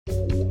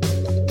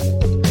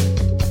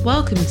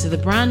Welcome to the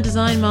Brand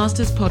Design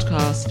Masters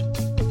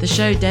podcast, the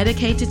show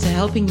dedicated to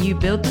helping you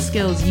build the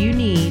skills you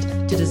need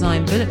to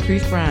design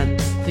bulletproof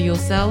brands for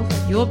yourself,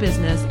 your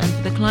business, and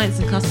for the clients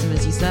and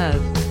customers you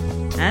serve.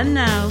 And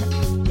now,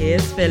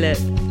 here's Philip.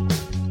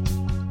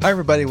 Hi,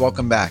 everybody.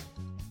 Welcome back.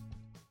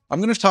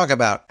 I'm going to talk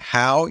about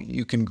how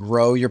you can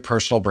grow your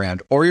personal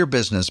brand or your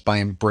business by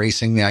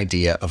embracing the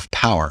idea of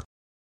power.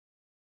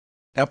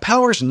 Now,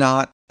 power is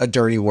not a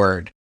dirty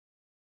word.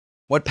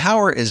 What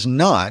power is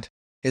not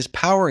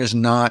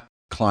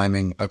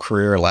climbing a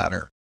career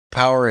ladder.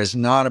 Power is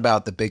not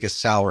about the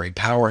biggest salary.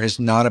 Power is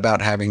not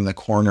about having the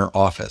corner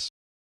office.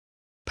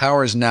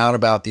 Power is not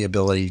about the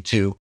ability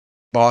to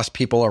boss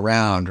people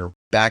around or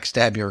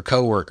backstab your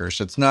coworkers.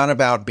 It's not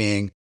about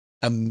being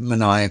a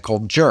maniacal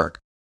jerk.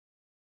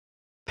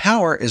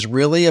 Power is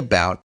really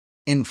about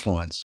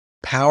influence.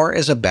 Power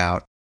is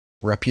about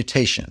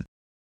reputation.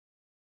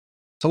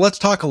 So let's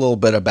talk a little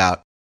bit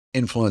about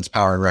influence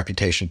power and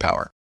reputation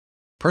power.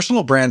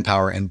 Personal brand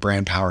power and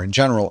brand power in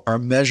general are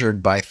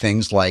measured by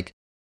things like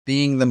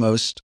being the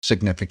most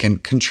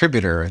significant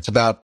contributor. It's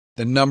about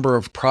the number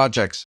of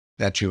projects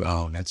that you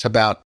own. It's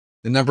about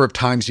the number of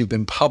times you've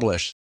been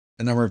published,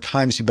 the number of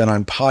times you've been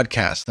on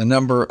podcasts, the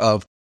number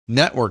of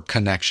network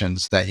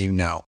connections that you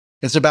know.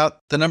 It's about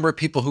the number of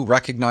people who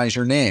recognize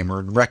your name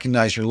or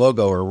recognize your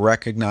logo or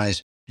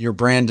recognize your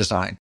brand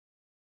design.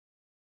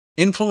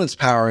 Influence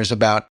power is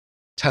about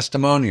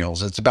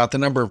testimonials. It's about the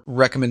number of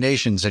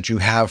recommendations that you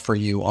have for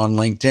you on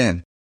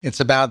LinkedIn. It's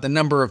about the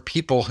number of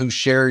people who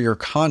share your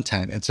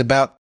content. It's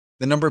about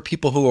the number of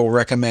people who will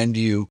recommend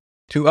you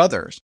to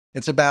others.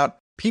 It's about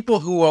people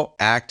who will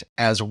act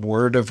as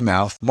word of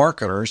mouth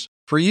marketers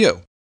for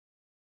you.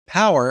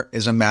 Power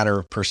is a matter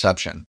of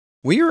perception.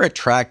 We are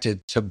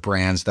attracted to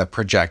brands that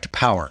project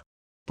power.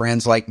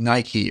 Brands like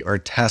Nike or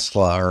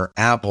Tesla or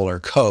Apple or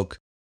Coke.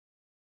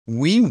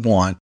 We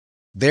want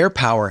their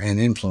power and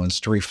influence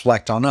to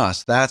reflect on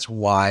us. That's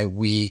why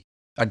we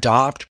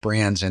adopt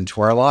brands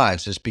into our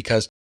lives, is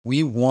because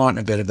we want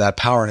a bit of that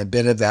power and a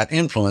bit of that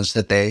influence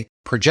that they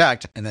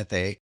project and that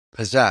they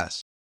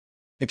possess.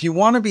 If you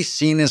want to be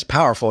seen as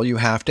powerful, you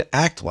have to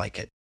act like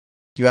it.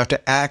 You have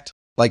to act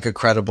like a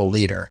credible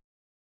leader.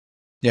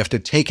 You have to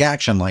take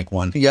action like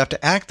one. You have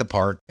to act the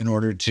part in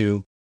order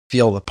to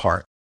feel the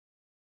part.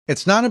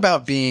 It's not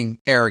about being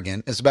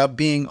arrogant. It's about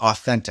being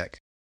authentic.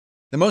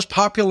 The most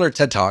popular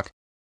TED Talk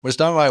was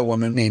done by a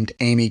woman named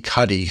Amy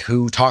Cuddy,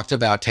 who talked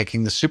about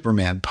taking the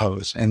Superman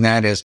pose, and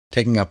that is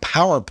taking a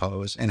power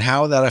pose and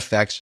how that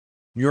affects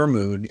your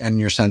mood and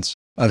your sense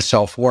of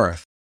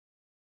self-worth.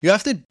 You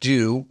have to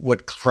do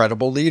what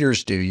credible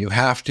leaders do. You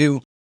have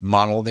to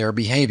model their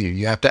behavior.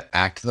 You have to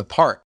act the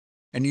part.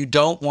 And you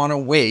don't want to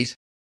wait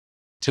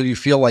till you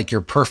feel like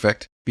you're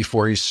perfect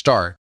before you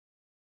start.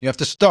 You have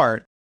to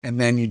start, and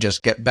then you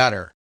just get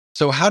better.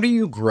 So how do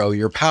you grow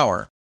your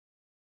power?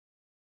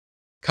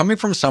 Coming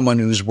from someone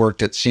who's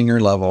worked at senior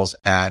levels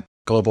at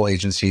global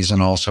agencies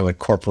and also at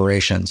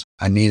corporations,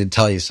 I need to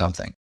tell you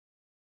something.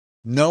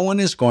 No one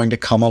is going to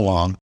come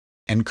along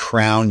and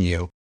crown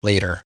you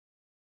later.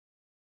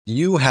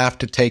 You have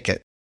to take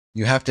it.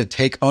 You have to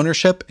take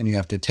ownership and you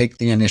have to take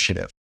the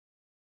initiative.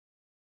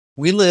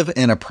 We live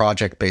in a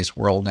project-based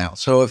world now.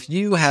 So if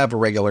you have a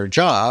regular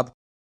job,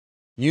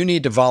 you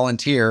need to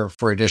volunteer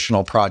for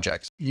additional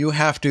projects. You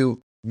have to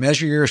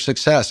measure your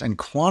success and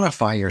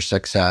quantify your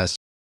success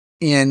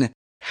in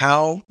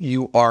how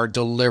you are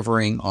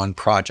delivering on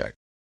projects.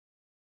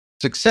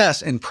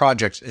 Success in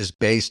projects is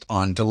based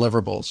on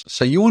deliverables.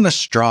 So you want to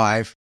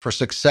strive for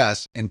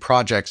success in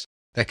projects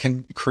that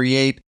can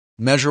create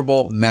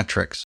measurable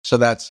metrics. So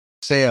that's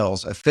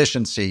sales,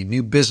 efficiency,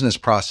 new business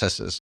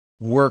processes,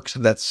 work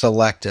that's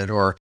selected,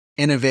 or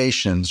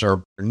innovations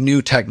or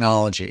new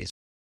technologies.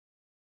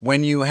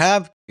 When you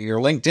have your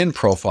LinkedIn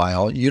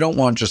profile, you don't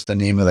want just the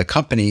name of the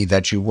company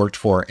that you worked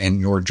for in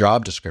your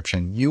job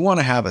description. You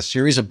want to have a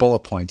series of bullet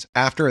points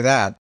after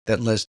that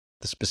list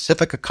the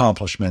specific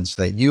accomplishments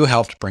that you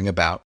helped bring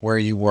about where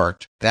you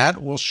worked.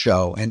 That will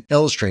show and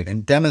illustrate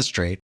and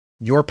demonstrate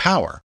your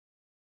power.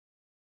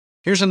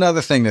 Here's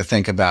another thing to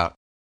think about.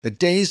 The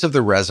days of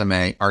the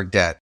resume are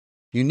dead.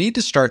 You need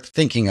to start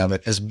thinking of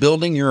it as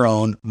building your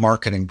own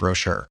marketing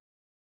brochure.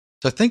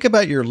 So think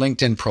about your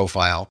LinkedIn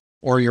profile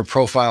or your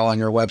profile on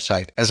your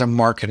website as a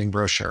marketing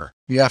brochure.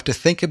 You have to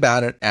think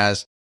about it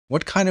as,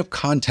 what kind of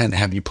content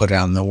have you put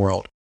out in the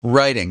world?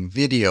 Writing,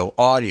 video,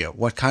 audio.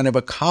 What kind of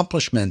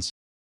accomplishments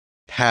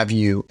have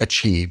you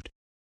achieved?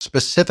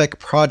 Specific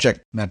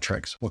project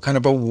metrics. What kind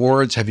of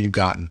awards have you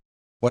gotten?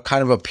 What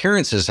kind of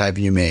appearances have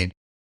you made?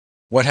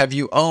 What have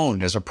you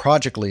owned as a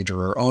project leader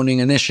or owning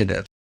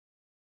initiative?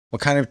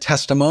 What kind of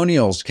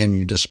testimonials can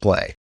you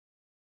display?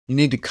 You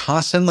need to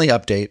constantly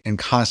update and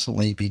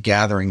constantly be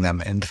gathering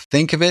them, and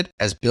think of it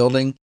as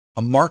building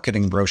a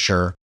marketing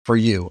brochure for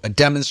you, a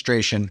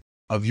demonstration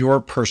of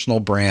your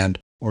personal brand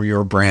or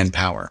your brand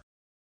power.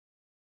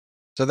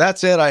 So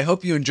that's it. I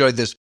hope you enjoyed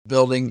this,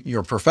 building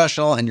your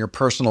professional and your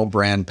personal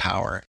brand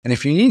power. And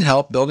if you need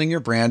help building your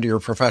brand or your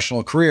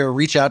professional career,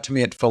 reach out to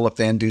me at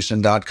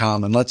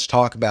philipvandusen.com and let's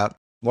talk about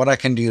what I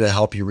can do to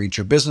help you reach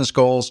your business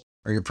goals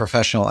or your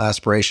professional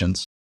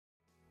aspirations.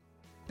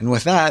 And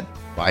with that,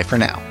 bye for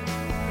now.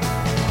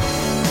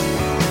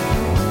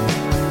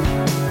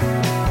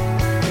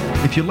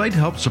 If you'd like to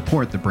help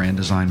support the Brand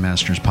Design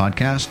Masters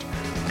podcast,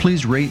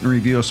 please rate and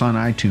review us on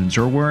iTunes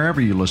or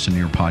wherever you listen to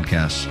your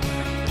podcasts.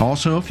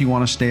 Also, if you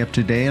want to stay up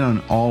to date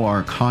on all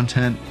our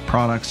content,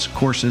 products,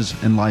 courses,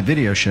 and live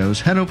video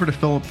shows, head over to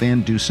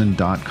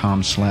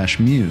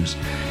philipvandusen.com/muse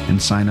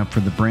and sign up for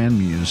the Brand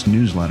Muse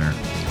newsletter.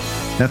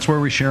 That's where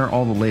we share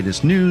all the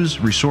latest news,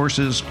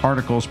 resources,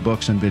 articles,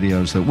 books, and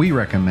videos that we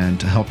recommend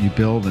to help you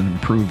build and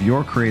improve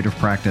your creative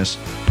practice,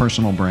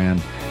 personal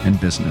brand, and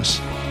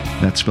business.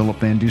 That's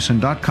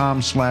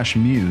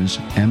philipvandusen.com/muse,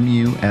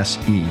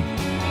 M-U-S-E.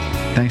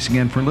 Thanks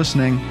again for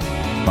listening.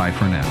 Bye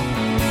for now.